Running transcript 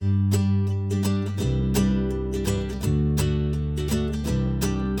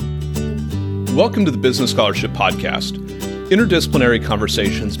Welcome to the Business Scholarship Podcast, interdisciplinary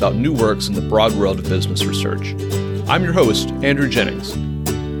conversations about new works in the broad world of business research. I'm your host, Andrew Jennings.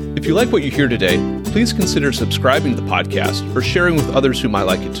 If you like what you hear today, please consider subscribing to the podcast or sharing with others who might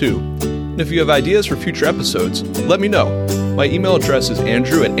like it too. And if you have ideas for future episodes, let me know. My email address is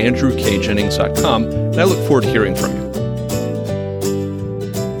andrew@andrewkjennings.com, and I look forward to hearing from you.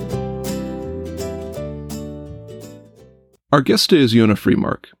 Our guest today is Yonah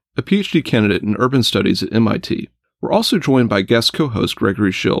Freemark, a PhD candidate in urban studies at MIT. We're also joined by guest co-host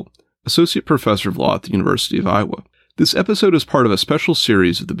Gregory Schill, associate professor of law at the University of Iowa. This episode is part of a special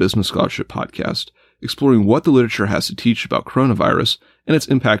series of the Business Scholarship Podcast, exploring what the literature has to teach about coronavirus and its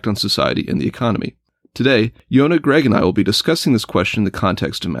impact on society and the economy. Today, Yonah, Greg, and I will be discussing this question in the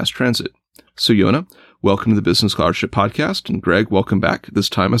context of mass transit. So Yonah, welcome to the Business Scholarship Podcast, and Greg, welcome back, this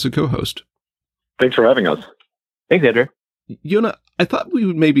time as a co-host. Thanks for having us. Thanks, Andrew. Yonah, I thought we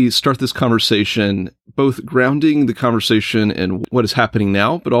would maybe start this conversation both grounding the conversation in what is happening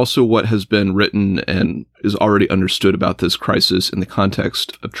now, but also what has been written and is already understood about this crisis in the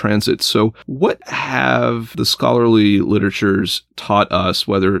context of transit. So what have the scholarly literatures taught us,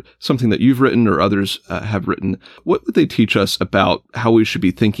 whether something that you've written or others have written? What would they teach us about how we should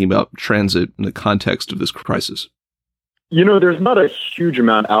be thinking about transit in the context of this crisis? You know, there's not a huge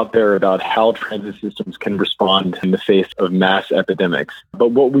amount out there about how transit systems can respond in the face of mass epidemics.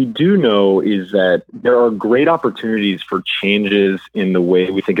 But what we do know is that there are great opportunities for changes in the way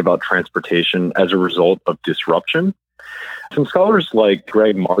we think about transportation as a result of disruption. Some scholars like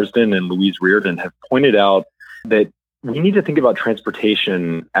Greg Marsden and Louise Reardon have pointed out that we need to think about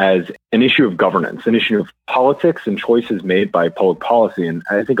transportation as an issue of governance, an issue of politics and choices made by public policy. And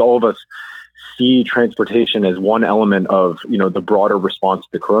I think all of us see transportation as one element of, the broader response to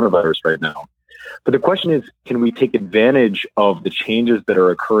the coronavirus right now. But the question is, can we take advantage of the changes that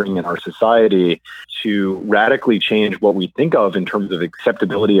are occurring in our society to radically change what we think of in terms of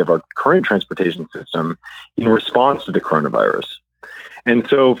acceptability of our current transportation system in response to the coronavirus? And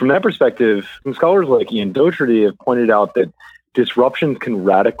so from that perspective, some scholars like Ian Docherty have pointed out that disruptions can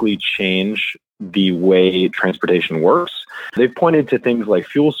radically change the way transportation works. They've pointed to things like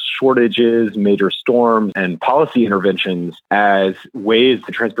fuel shortages, major storms, and policy interventions as ways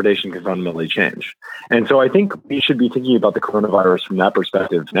that transportation can fundamentally change. And so I think we should be thinking about the coronavirus from that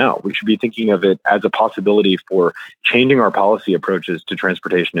perspective now. We should be thinking of it as a possibility for changing our policy approaches to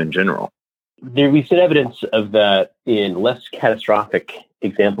transportation in general. We've seen evidence of that in less catastrophic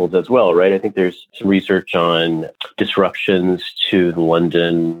examples as well, right? I think there's some research on disruptions to the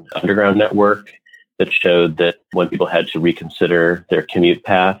London Underground network that showed that when people had to reconsider their commute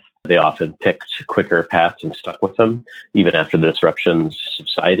path, they often picked quicker paths and stuck with them, even after the disruptions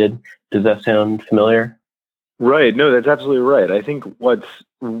subsided. Does that sound familiar? Right. No, that's absolutely right. I think what's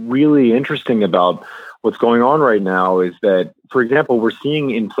really interesting about what's going on right now is that, for example, we're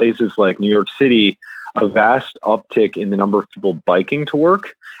seeing in places like New York City a vast uptick in the number of people biking to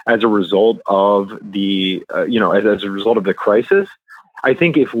work as a result of the, as a result of the crisis. I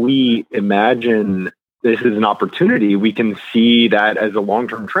think if we imagine this is an opportunity, we can see that as a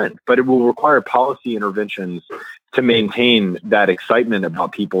long-term trend, but it will require policy interventions to maintain that excitement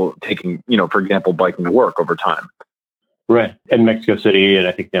about people taking, for example, biking to work over time. Right. And Mexico City and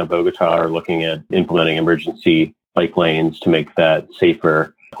I think now Bogota are looking at implementing emergency bike lanes to make that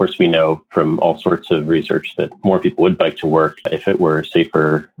safer. Of course, we know from all sorts of research that more people would bike to work if it were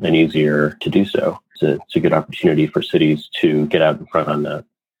safer and easier to do so. It's a good opportunity for cities to get out in front on that.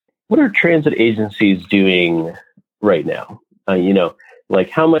 What are transit agencies doing right now?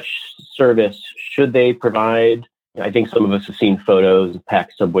 How much service should they provide? I think some of us have seen photos of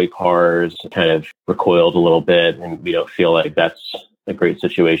packed subway cars, kind of recoiled a little bit, and we don't feel like that's a great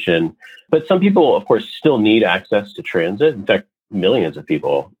situation. But some people, of course, still need access to transit. In fact, millions of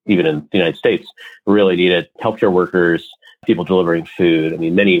people, even in the United States, really need it. Healthcare workers, people delivering food.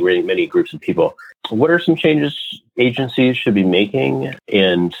 Many groups of people. What are some changes agencies should be making,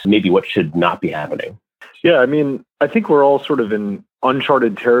 and maybe what should not be happening? Yeah, I think we're all sort of in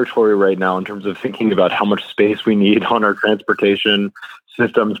uncharted territory right now in terms of thinking about how much space we need on our transportation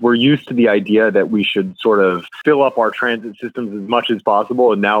systems. We're used to the idea that we should sort of fill up our transit systems as much as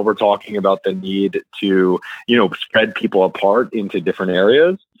possible. And now we're talking about the need to, spread people apart into different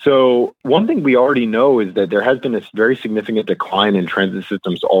areas. So one thing we already know is that there has been a very significant decline in transit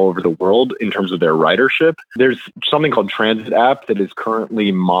systems all over the world in terms of their ridership. There's something called Transit App that is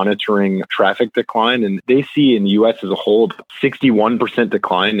currently monitoring traffic decline, and they see in the US as a whole 61%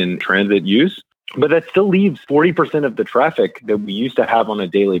 decline in transit use. But that still leaves 40% of the traffic that we used to have on a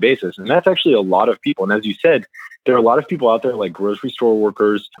daily basis. And that's actually a lot of people. And as you said, there are a lot of people out there like grocery store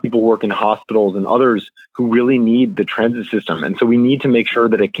workers, people work in hospitals and others who really need the transit system. And so we need to make sure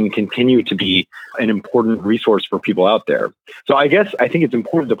that it can continue to be an important resource for people out there. So I think it's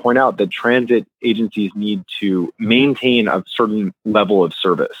important to point out that transit agencies need to maintain a certain level of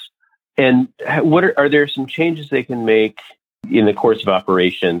service. And are there some changes they can make in the course of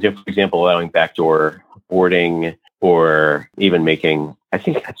operations? For example, allowing backdoor boarding, or even making, I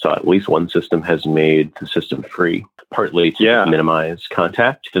think I saw at least one system has made the system free, partly to minimize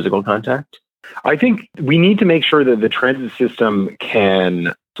physical contact. I think we need to make sure that the transit system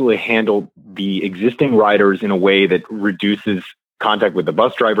can actually handle the existing riders in a way that reduces contact with the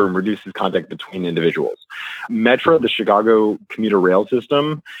bus driver and reduces contact between individuals. Metra, the Chicago commuter rail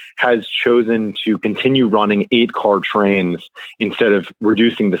system, has chosen to continue running 8-car trains instead of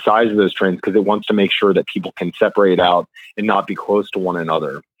reducing the size of those trains because it wants to make sure that people can separate out and not be close to one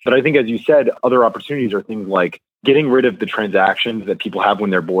another. But I think, as you said, other opportunities are things like getting rid of the transactions that people have when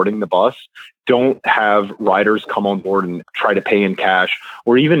they're boarding the bus. Don't have riders come on board and try to pay in cash,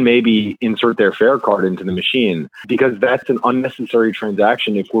 or even maybe insert their fare card into the machine, because that's an unnecessary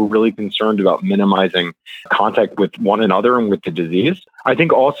transaction if we're really concerned about minimizing contact with one another and with the disease. I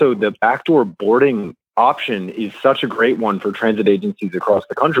think also the backdoor boarding option is such a great one for transit agencies across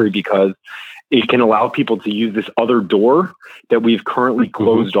the country because it can allow people to use this other door that we've currently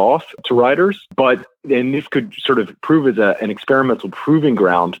closed off to riders. And this could sort of prove as an experimental proving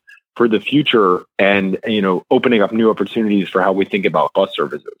ground for the future and, opening up new opportunities for how we think about bus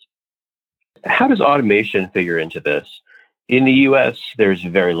services. How does automation figure into this? In the US, there's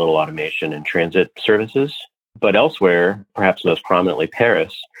very little automation in transit services, but elsewhere, perhaps most prominently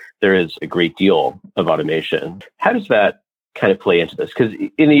Paris, there is a great deal of automation. How does that kind of play into this? Because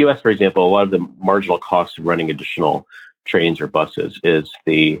in the US, for example, a lot of the marginal cost of running additional trains or buses is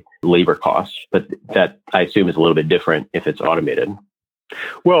the labor cost, but that I assume is a little bit different if it's automated.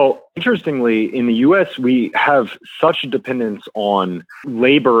 Well, interestingly, in the U.S., we have such a dependence on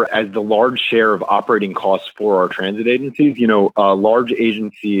labor as the large share of operating costs for our transit agencies. Large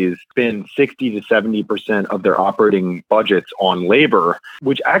agencies spend 60 to 70% of their operating budgets on labor,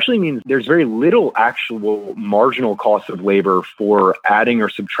 which actually means there's very little actual marginal cost of labor for adding or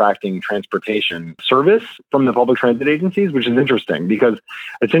subtracting transportation service from the public transit agencies, which is interesting because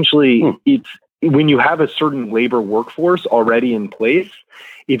essentially it's when you have a certain labor workforce already in place,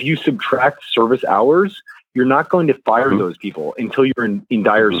 if you subtract service hours, you're not going to fire those people until you're in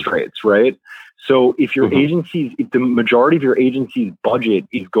dire straits, right? So if your if the majority of your agency's budget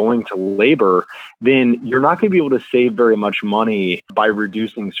is going to labor, then you're not going to be able to save very much money by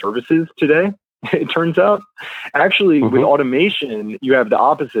reducing services today, it turns out. Actually, with automation, you have the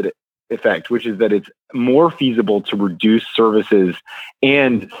opposite effect, which is that it's more feasible to reduce services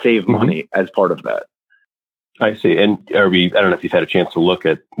and save money as part of that. I see. And I don't know if you've had a chance to look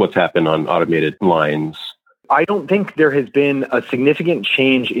at what's happened on automated lines. I don't think there has been a significant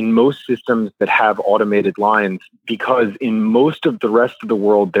change in most systems that have automated lines because in most of the rest of the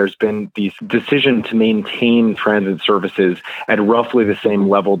world, there's been this decision to maintain transit services at roughly the same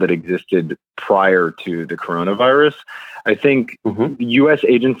level that existed prior to the coronavirus. I think the U.S.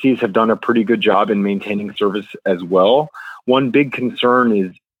 agencies have done a pretty good job in maintaining service as well. One big concern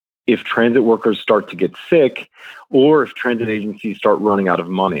is if transit workers start to get sick or if transit agencies start running out of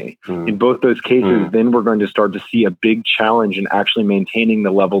money. In both those cases, then we're going to start to see a big challenge in actually maintaining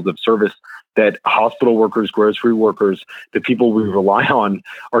the levels of service that hospital workers, grocery workers, the people we rely on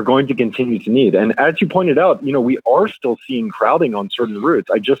are going to continue to need. And as you pointed out, we are still seeing crowding on certain routes.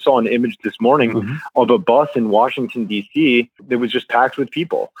 I just saw an image this morning of a bus in Washington, D.C. that was just packed with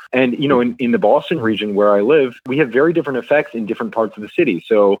people. And, in the Boston region where I live, we have very different effects in different parts of the city.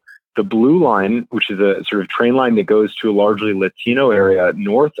 So the Blue Line, which is a sort of train line that goes to a largely Latino area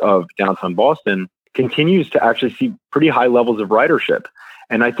north of downtown Boston, continues to actually see pretty high levels of ridership.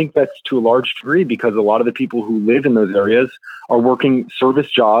 And I think that's to a large degree because a lot of the people who live in those areas are working service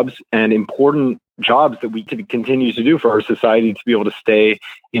jobs and important jobs that we can continue to do for our society to be able to stay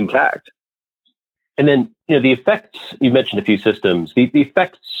intact. And then, the effects, you mentioned a few systems, the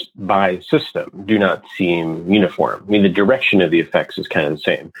effects by system do not seem uniform. I mean, the direction of the effects is kind of the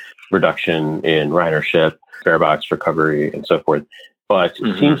same. Reduction in ridership, fare box recovery, and so forth. But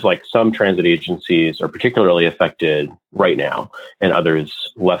it seems like some transit agencies are particularly affected right now and others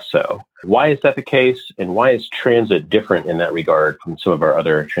less so. Why is that the case? And why is transit different in that regard from some of our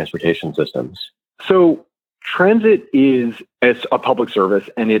other transportation systems? So transit is a public service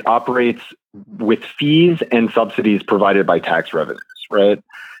and it operates with fees and subsidies provided by tax revenues, right?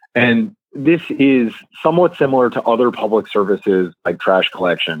 And this is somewhat similar to other public services like trash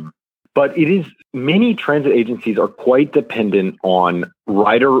collection, but many transit agencies are quite dependent on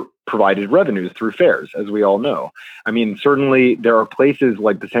rider provided revenues through fares, as we all know. I mean, certainly there are places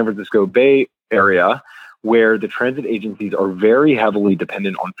like the San Francisco Bay Area where the transit agencies are very heavily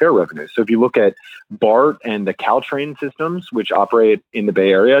dependent on fare revenues. So if you look at BART and the Caltrain systems, which operate in the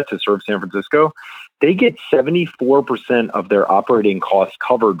Bay Area to serve San Francisco, they get 74% of their operating costs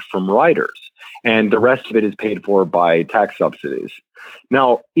covered from riders, and the rest of it is paid for by tax subsidies.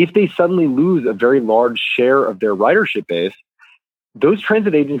 Now, if they suddenly lose a very large share of their ridership base, those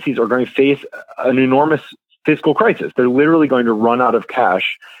transit agencies are going to face an enormous fiscal crisis. They're literally going to run out of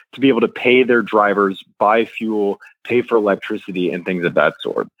cash to be able to pay their drivers, buy fuel, pay for electricity, and things of that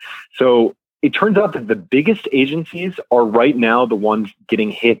sort. So it turns out that the biggest agencies are right now the ones getting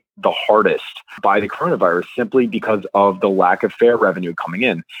hit the hardest by the coronavirus simply because of the lack of fare revenue coming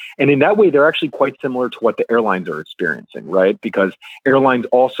in. And in that way, they're actually quite similar to what the airlines are experiencing, right? Because airlines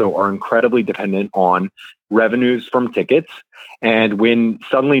also are incredibly dependent on revenues from tickets. And when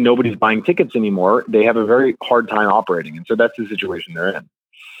suddenly nobody's buying tickets anymore, they have a very hard time operating. And so that's the situation they're in.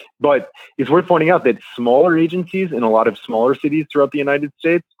 But it's worth pointing out that smaller agencies in a lot of smaller cities throughout the United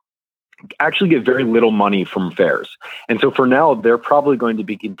States actually get very little money from fares. And so for now, they're probably going to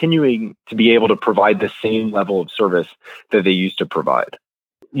be continuing to be able to provide the same level of service that they used to provide.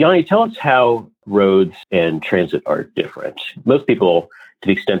 Yanni, tell us how roads and transit are different. Most people, to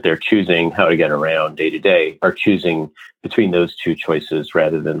the extent they're choosing how to get around day to day, are choosing between those two choices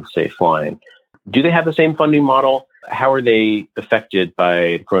rather than, say, flying. Do they have the same funding model? How are they affected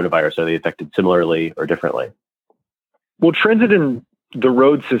by coronavirus? Are they affected similarly or differently? Well, transit and the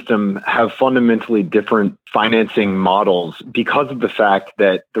road system have fundamentally different financing models because of the fact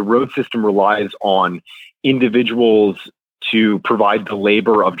that the road system relies on individuals to provide the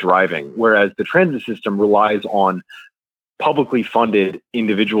labor of driving, whereas the transit system relies on publicly funded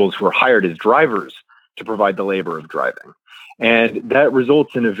individuals who are hired as drivers to provide the labor of driving. And that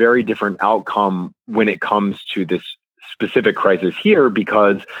results in a very different outcome when it comes to this specific crisis here,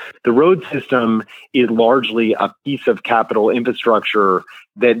 because the road system is largely a piece of capital infrastructure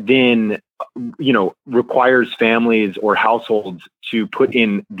that then, requires families or households to put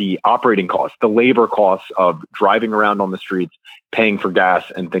in the operating costs, the labor costs of driving around on the streets, paying for gas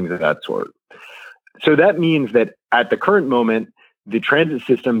and things of that sort. So that means that at the current moment, the transit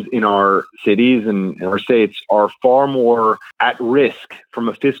systems in our cities and in our states are far more at risk from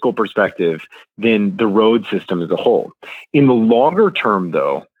a fiscal perspective than the road system as a whole. In the longer term,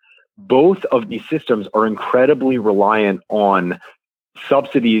 though, both of these systems are incredibly reliant on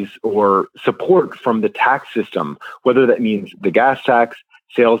subsidies or support from the tax system, whether that means the gas tax,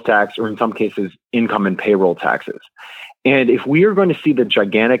 sales tax, or in some cases, income and payroll taxes. And if we are going to see the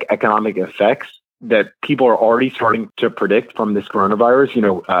gigantic economic effects that people are already starting to predict from this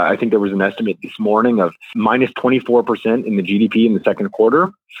coronavirus, I think there was an estimate this morning of minus 24% in the GDP in the second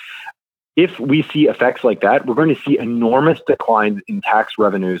quarter. If we see effects like that, we're going to see enormous declines in tax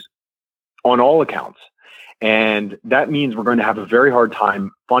revenues on all accounts. And that means we're going to have a very hard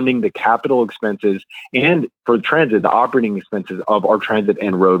time funding the capital expenses and for transit, the operating expenses of our transit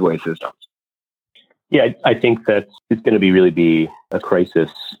and roadway systems. Yeah, I think that it's going to really be a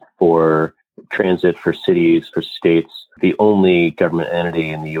crisis for transit, for cities, for states. The only government entity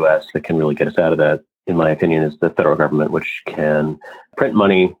in the U.S. that can really get us out of that, in my opinion, is the federal government, which can print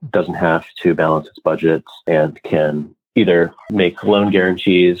money, doesn't have to balance its budget, and can either make loan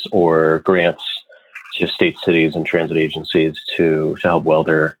guarantees or grants to state, cities, and transit agencies to help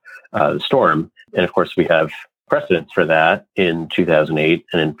weather the storm. And of course, we have precedents for that in 2008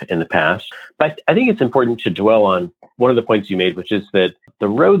 and in the past. But I think it's important to dwell on one of the points you made, which is that the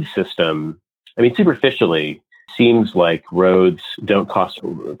road system, superficially, seems like roads don't cost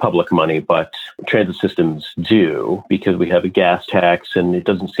public money, but transit systems do, because we have a gas tax, and it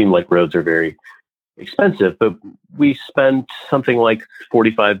doesn't seem like roads are very expensive, but we spent something like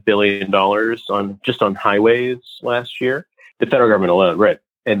 $45 billion on highways last year, the federal government alone, right?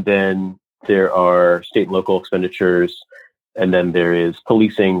 And then there are state and local expenditures, and then there is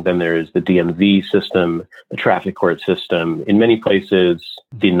policing, then there is the DMV system, the traffic court system. In many places,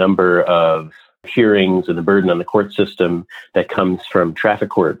 the number of hearings and the burden on the court system that comes from traffic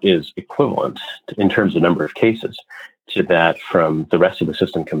court is equivalent in terms of number of cases to that from the rest of the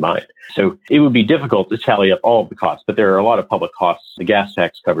system combined. So it would be difficult to tally up all of the costs, but there are a lot of public costs. The gas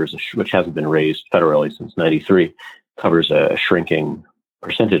tax covers, which hasn't been raised federally since 93, covers a shrinking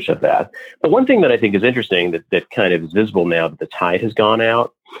percentage of that. But one thing that I think is interesting that kind of is visible now that the tide has gone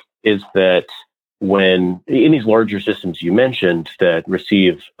out is that when in these larger systems you mentioned that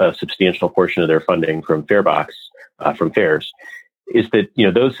receive a substantial portion of their funding from Farebox, from fares, is that,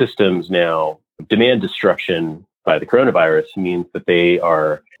 those systems now, demand destruction by the coronavirus means that they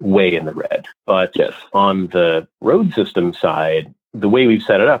are way in the red. But Yes. on the road system side, the way we've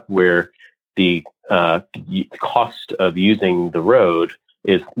set it up, where the cost of using the road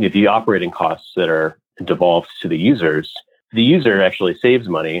is the operating costs that are devolved to the users, the user actually saves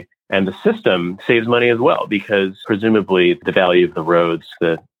money and the system saves money as well, because presumably the value of the roads,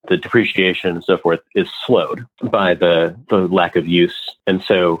 the depreciation and so forth is slowed by the lack of use. And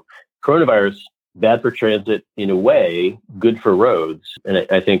so coronavirus, bad for transit in a way, good for roads. And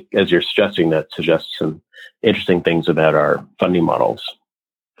I think, as you're suggesting, that suggests some interesting things about our funding models.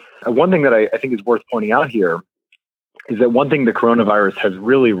 One thing that I think is worth pointing out here is that one thing the coronavirus has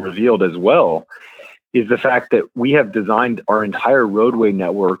really revealed as well is the fact that we have designed our entire roadway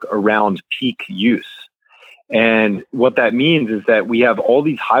network around peak use. And what that means is that we have all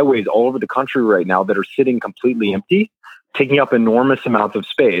these highways all over the country right now that are sitting completely empty, taking up enormous amounts of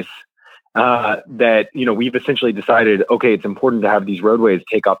space. That we've essentially decided, okay, it's important to have these roadways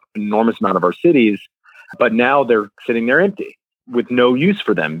take up an enormous amount of our cities, but now they're sitting there empty with no use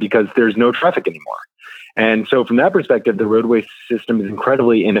for them because there's no traffic anymore. And so from that perspective, the roadway system is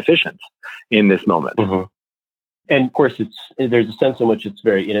incredibly inefficient in this moment. Mm-hmm. And of course, there's a sense in which it's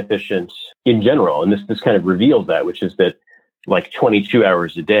very inefficient in general. And this kind of reveals that, which is that like 22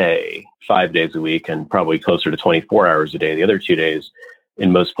 hours a day, 5 days a week, and probably closer to 24 hours a day, the other 2 days,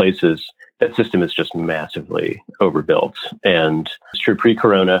 in most places, that system is just massively overbuilt. And it's true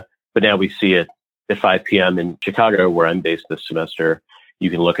pre-corona, but now we see it at 5 p.m. in Chicago, where I'm based this semester. You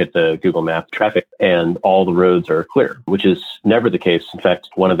can look at the Google Map traffic and all the roads are clear, which is never the case. In fact,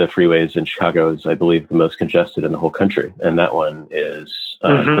 one of the freeways in Chicago is, I believe, the most congested in the whole country. And that one is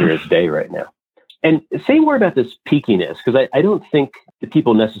clear as day right now. And say more about this peakiness, because I don't think that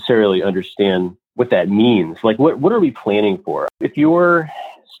people necessarily understand what that means. Like, what are we planning for? If you're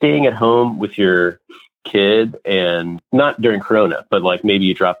staying at home with your kid, and not during Corona, but like maybe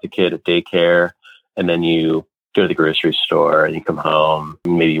you drop the kid at daycare and then you go to the grocery store and you come home,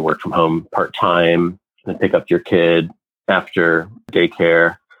 maybe you work from home part-time and pick up your kid after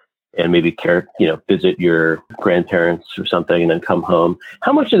daycare and maybe visit your grandparents or something and then come home.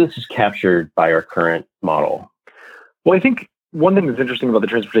 How much of this is captured by our current model? Well, I think one thing that's interesting about the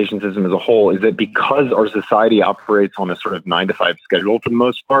transportation system as a whole is that because our society operates on a sort of 9-to-5 schedule for the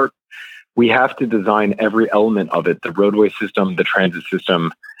most part, we have to design every element of it, the roadway system, the transit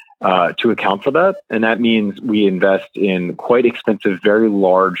system, to account for that. And that means we invest in quite expensive, very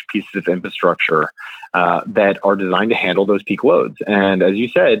large pieces of infrastructure that are designed to handle those peak loads. And as you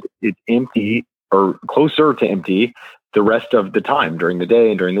said, it's empty or closer to empty the rest of the time during the day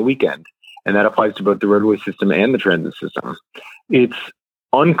and during the weekend. And that applies to both the roadway system and the transit system. It's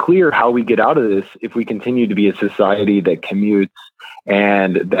unclear how we get out of this if we continue to be a society that commutes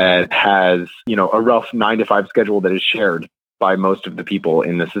and that has, a rough 9-to-5 schedule that is shared by most of the people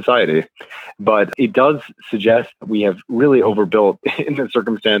in the society. But it does suggest that we have really overbuilt in the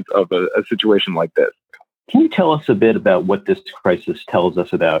circumstance of a situation like this. Can you tell us a bit about what this crisis tells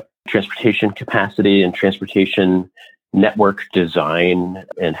us about transportation capacity and transportation network design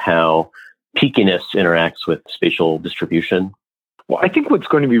and how peakiness interacts with spatial distribution? Well, I think what's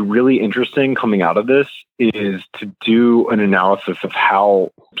going to be really interesting coming out of this is to do an analysis of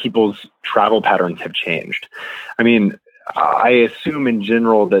how people's travel patterns have changed. I mean, I assume in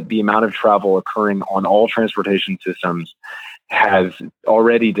general that the amount of travel occurring on all transportation systems has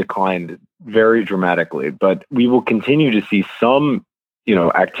already declined very dramatically, but we will continue to see some,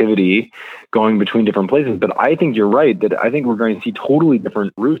 activity going between different places. But I think you're right that I think we're going to see totally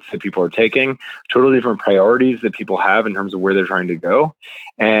different routes that people are taking, totally different priorities that people have in terms of where they're trying to go.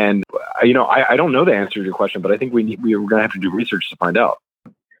 And, I don't know the answer to your question, but I think we're going to have to do research to find out.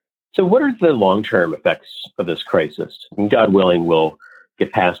 So what are the long-term effects of this crisis? And God willing, we'll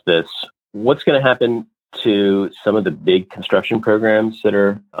get past this. What's going to happen to some of the big construction programs that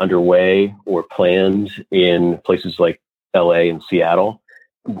are underway or planned in places like LA and Seattle?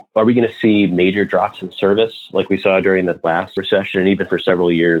 Are we going to see major drops in service like we saw during the last recession and even for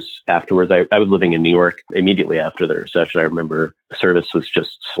several years afterwards? I was living in New York immediately after the recession. I remember service was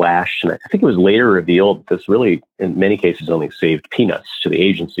just slashed. And I think it was later revealed this really, in many cases, only saved peanuts to the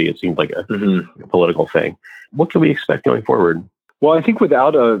agency. It seemed like a political thing. What can we expect going forward? Well, I think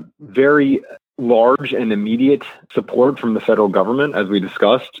without a very large and immediate support from the federal government, as we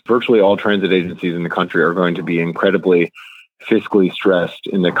discussed, virtually all transit agencies in the country are going to be incredibly fiscally stressed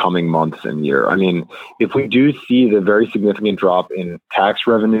in the coming months and year. I mean, if we do see the very significant drop in tax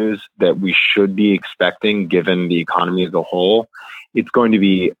revenues that we should be expecting given the economy as a whole, it's going to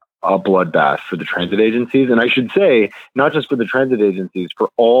be a bloodbath for the transit agencies. And I should say, not just for the transit agencies, for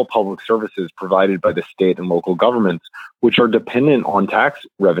all public services provided by the state and local governments, which are dependent on tax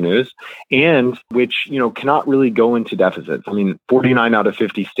revenues and which, cannot really go into deficits. I mean, 49 out of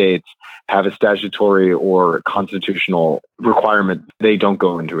 50 states have a statutory or constitutional requirement. They don't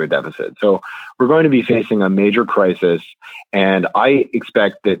go into a deficit. So we're going to be facing a major crisis. And I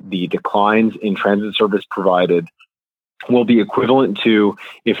expect that the declines in transit service provided will be equivalent to,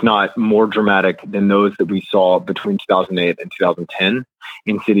 if not more dramatic than those that we saw between 2008 and 2010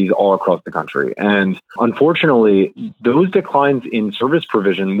 in cities all across the country. And unfortunately, those declines in service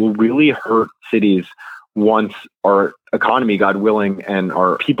provision will really hurt cities once our economy, God willing, and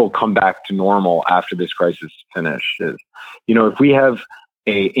our people come back to normal after this crisis finishes. If we have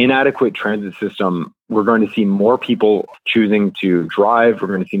an inadequate transit system, we're going to see more people choosing to drive. We're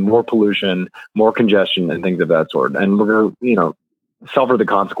going to see more pollution, more congestion, and things of that sort. And we're going to, suffer the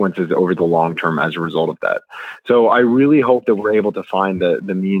consequences over the long term as a result of that. So I really hope that we're able to find the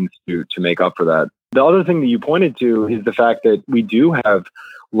means to make up for that. The other thing that you pointed to is the fact that we do have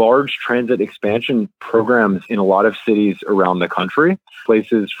large transit expansion programs in a lot of cities around the country,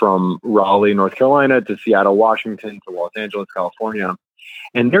 places from Raleigh, North Carolina, to Seattle, Washington, to Los Angeles, California.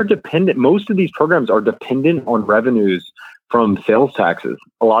 And they're dependent, most of these programs are dependent on revenues from sales taxes.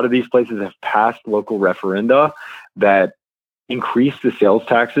 A lot of these places have passed local referenda that increase the sales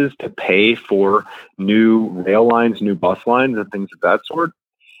taxes to pay for new rail lines, new bus lines, and things of that sort.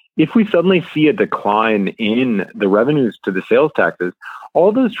 If we suddenly see a decline in the revenues to the sales taxes,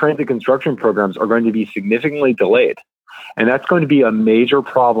 all those transit construction programs are going to be significantly delayed. And that's going to be a major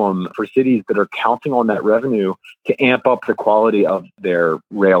problem for cities that are counting on that revenue to amp up the quality of their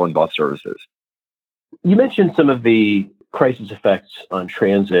rail and bus services. You mentioned some of the crisis effects on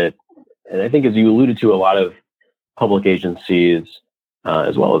transit. And I think, as you alluded to, a lot of public agencies,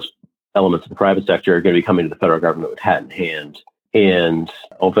 as well as elements of the private sector, are going to be coming to the federal government with hat in hand. And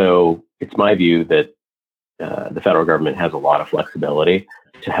although it's my view that the federal government has a lot of flexibility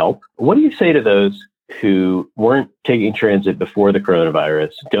to help, what do you say to those who weren't taking transit before the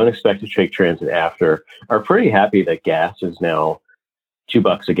coronavirus, don't expect to take transit after, are pretty happy that gas is now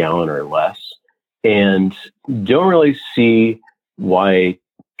 $2 a gallon or less, and don't really see why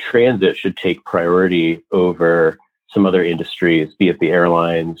transit should take priority over some other industries, be it the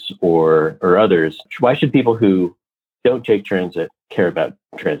airlines or others? Why should people who don't take transit care about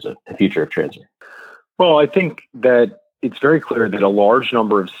transit, the future of transit? Well, I think that it's very clear that a large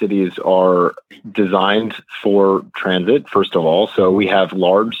number of cities are designed for transit, first of all. So we have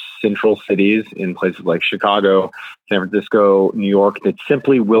large central cities in places like Chicago, San Francisco, New York, that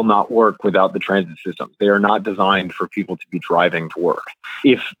simply will not work without the transit system. They are not designed for people to be driving to work.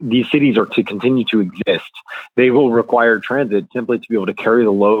 If these cities are to continue to exist, they will require transit simply to be able to carry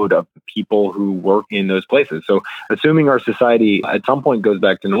the load of the people who work in those places. So assuming our society at some point goes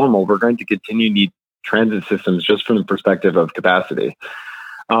back to normal, we're going to continue to need transit systems just from the perspective of capacity.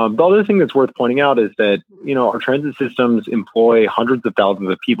 The other thing that's worth pointing out is that, our transit systems employ hundreds of thousands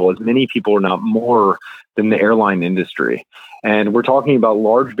of people, as many people, or not more, than the airline industry. And we're talking about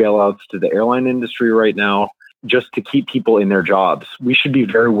large bailouts to the airline industry right now just to keep people in their jobs. We should be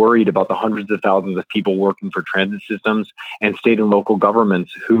very worried about the hundreds of thousands of people working for transit systems and state and local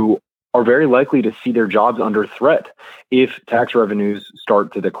governments who are very likely to see their jobs under threat if tax revenues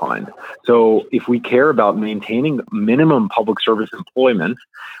start to decline. So if we care about maintaining minimum public service employment,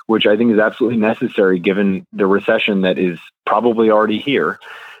 which I think is absolutely necessary given the recession that is probably already here,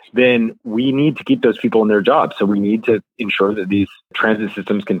 then we need to keep those people in their jobs. So we need to ensure that these transit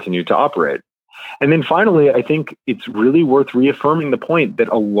systems continue to operate. And then finally, I think it's really worth reaffirming the point that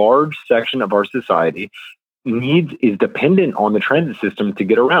a large section of our society is dependent on the transit system to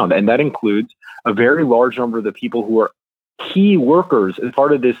get around. And that includes a very large number of the people who are key workers as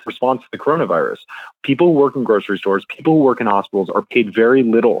part of this response to the coronavirus. People who work in grocery stores, people who work in hospitals are paid very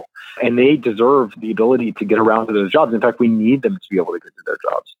little, and they deserve the ability to get around to those jobs. In fact, we need them to be able to get to their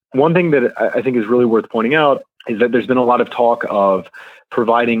jobs. One thing that I think is really worth pointing out is that there's been a lot of talk of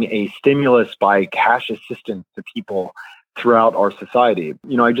providing a stimulus by cash assistance to people throughout our society.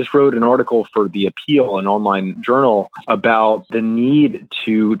 I just wrote an article for The Appeal, an online journal, about the need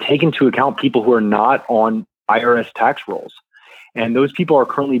to take into account people who are not on IRS tax rolls. And those people are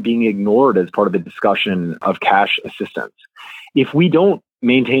currently being ignored as part of the discussion of cash assistance. If we don't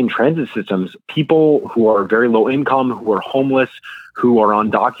maintain transit systems, people who are very low income, who are homeless, who are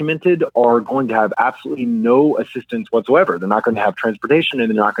undocumented are going to have absolutely no assistance whatsoever. They're not going to have transportation and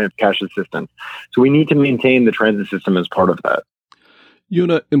they're not going to have cash assistance. So we need to maintain the transit system as part of that.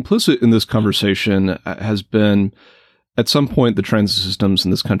 Yonah, implicit in this conversation has been, at some point, the transit systems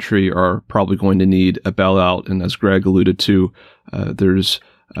in this country are probably going to need a bailout. And as Greg alluded to, there's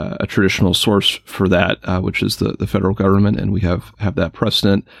a traditional source for that, which is the federal government, and we have that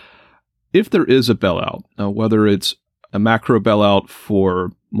precedent. If there is a bailout, whether it's a macro bailout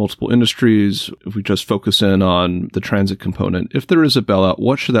for multiple industries, if we just focus in on the transit component, if there is a bailout,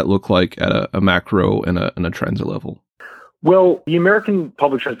 what should that look like at a macro and a transit level? Well, the American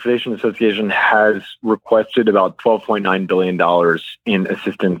Public Transportation Association has requested about $12.9 billion in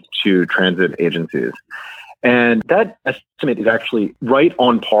assistance to transit agencies. And that estimate is actually right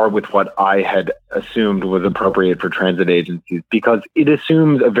on par with what I had assumed was appropriate for transit agencies, because it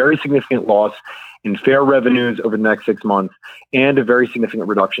assumes a very significant loss in fare revenues over the next 6 months and a very significant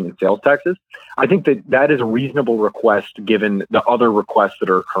reduction in sales taxes. I think that is a reasonable request given the other requests that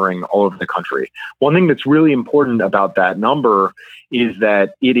are occurring all over the country. One thing that's really important about that number is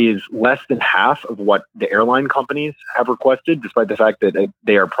that it is less than half of what the airline companies have requested, despite the fact that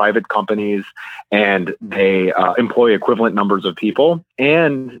they are private companies and they employ equivalent numbers of people.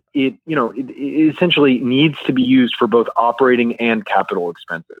 And it essentially needs to be used for both operating and capital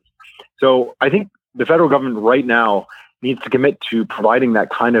expenses. So I think the federal government right now needs to commit to providing that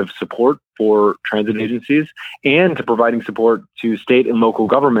kind of support for transit agencies and to providing support to state and local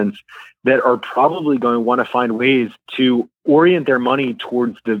governments that are probably going to want to find ways to orient their money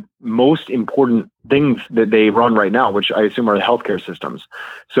towards the most important things that they run right now, which I assume are the healthcare systems.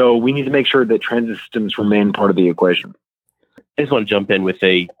 So we need to make sure that transit systems remain part of the equation. I just want to jump in with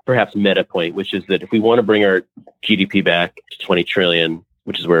a perhaps meta point, which is that if we want to bring our GDP back to 20 trillion,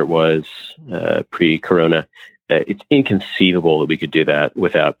 which is where it was pre-corona, it's inconceivable that we could do that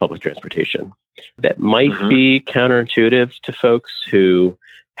without public transportation. That might be counterintuitive to folks who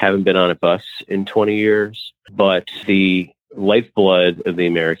haven't been on a bus in 20 years, but the lifeblood of the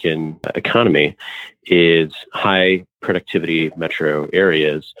American economy is high productivity metro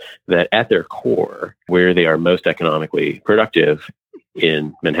areas that at their core, where they are most economically productive,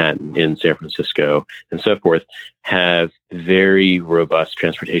 in Manhattan, in San Francisco, and so forth, have very robust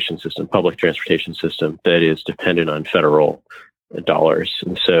transportation system, public transportation system that is dependent on federal dollars.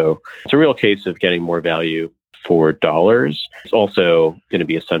 And so it's a real case of getting more value for dollars. It's also going to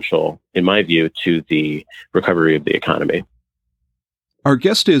be essential, in my view, to the recovery of the economy. Our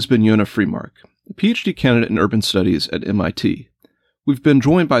guest has been Yonah Freemark, a PhD candidate in urban studies at MIT. We've been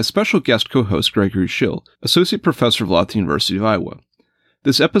joined by special guest co-host Gregory Schill, associate professor of law at the University of Iowa.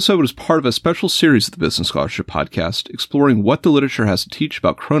 This episode is part of a special series of the Business Scholarship Podcast, exploring what the literature has to teach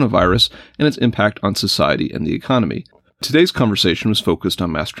about coronavirus and its impact on society and the economy. Today's conversation was focused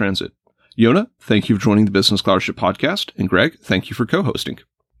on mass transit. Yonah, thank you for joining the Business Scholarship Podcast, and Greg, thank you for co-hosting.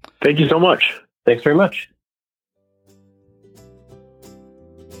 Thank you so much. Thanks very much.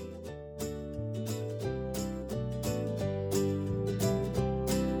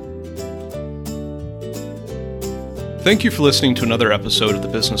 Thank you for listening to another episode of the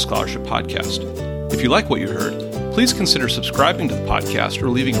Business Scholarship Podcast. If you like what you heard, please consider subscribing to the podcast or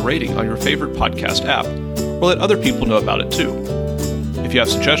leaving a rating on your favorite podcast app, or let other people know about it too. If you have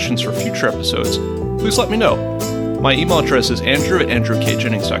suggestions for future episodes, please let me know. My email address is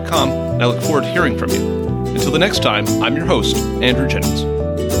andrew@andrewkjennings.com, and I look forward to hearing from you. Until the next time, I'm your host, Andrew Jennings.